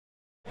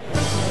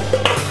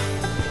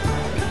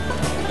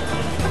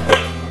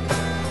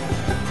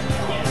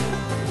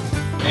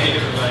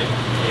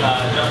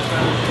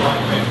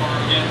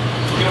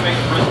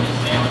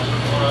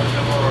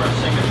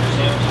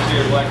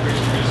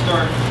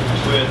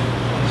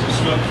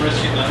smoked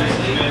brisket. Now this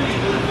has been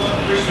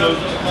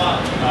smoked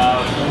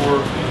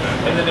for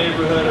in the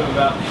neighborhood of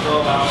about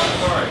 12 hours.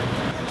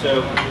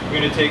 So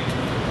we're going to take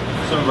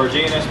some of our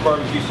J&S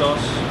barbecue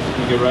sauce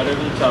and go right over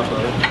the top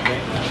of it.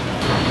 Okay?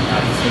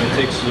 I'm going to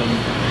take some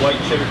white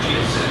cheddar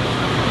cheese,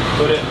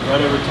 put it right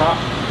over top.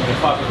 I'm going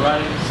to pop it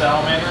right into the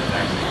salamander.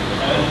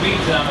 And in the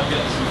meantime, I've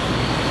got some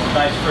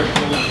nice fresh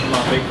rolls from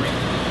my bakery.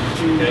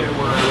 Okay,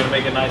 we're going to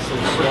make a nice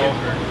little slaw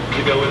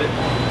to go with it.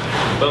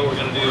 But we're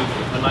going to do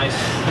a nice,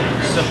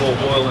 simple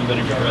oil and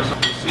vinegar dressing.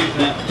 We'll season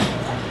that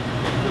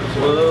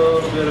with a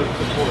little bit of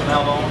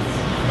Maldon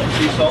and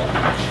sea salt.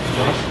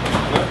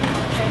 Okay.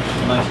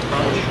 Nice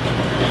crunch.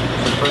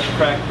 Some fresh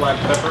cracked black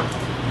pepper.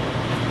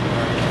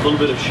 A little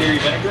bit of sherry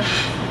vinegar.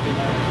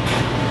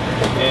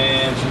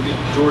 And some good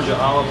Georgia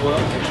olive oil,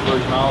 extra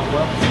virgin olive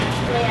oil.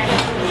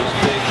 Just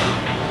take,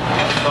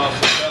 toss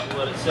this up,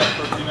 let it set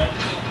for a few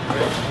minutes.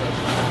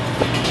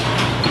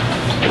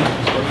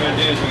 So what we're going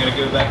to do is we're going to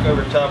go back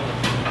over top of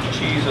the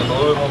cheese with a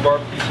little more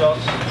barbecue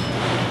sauce.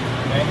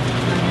 Okay.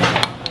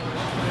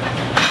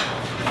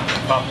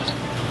 Pop this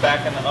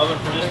back in the oven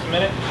for just a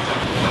minute.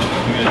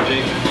 I'm going to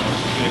take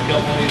a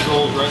couple of these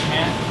rolls right in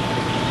hand.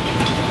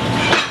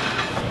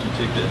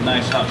 Take that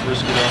nice hot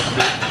brisket off of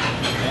it.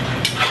 Okay.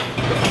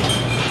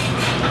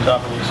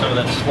 Top of some of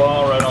that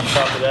slaw right on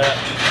top of that.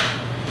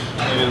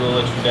 Maybe a little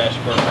extra dash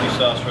of barbecue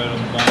sauce right on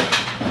the bottom.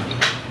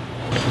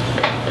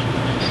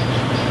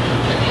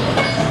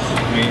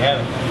 There you have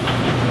it.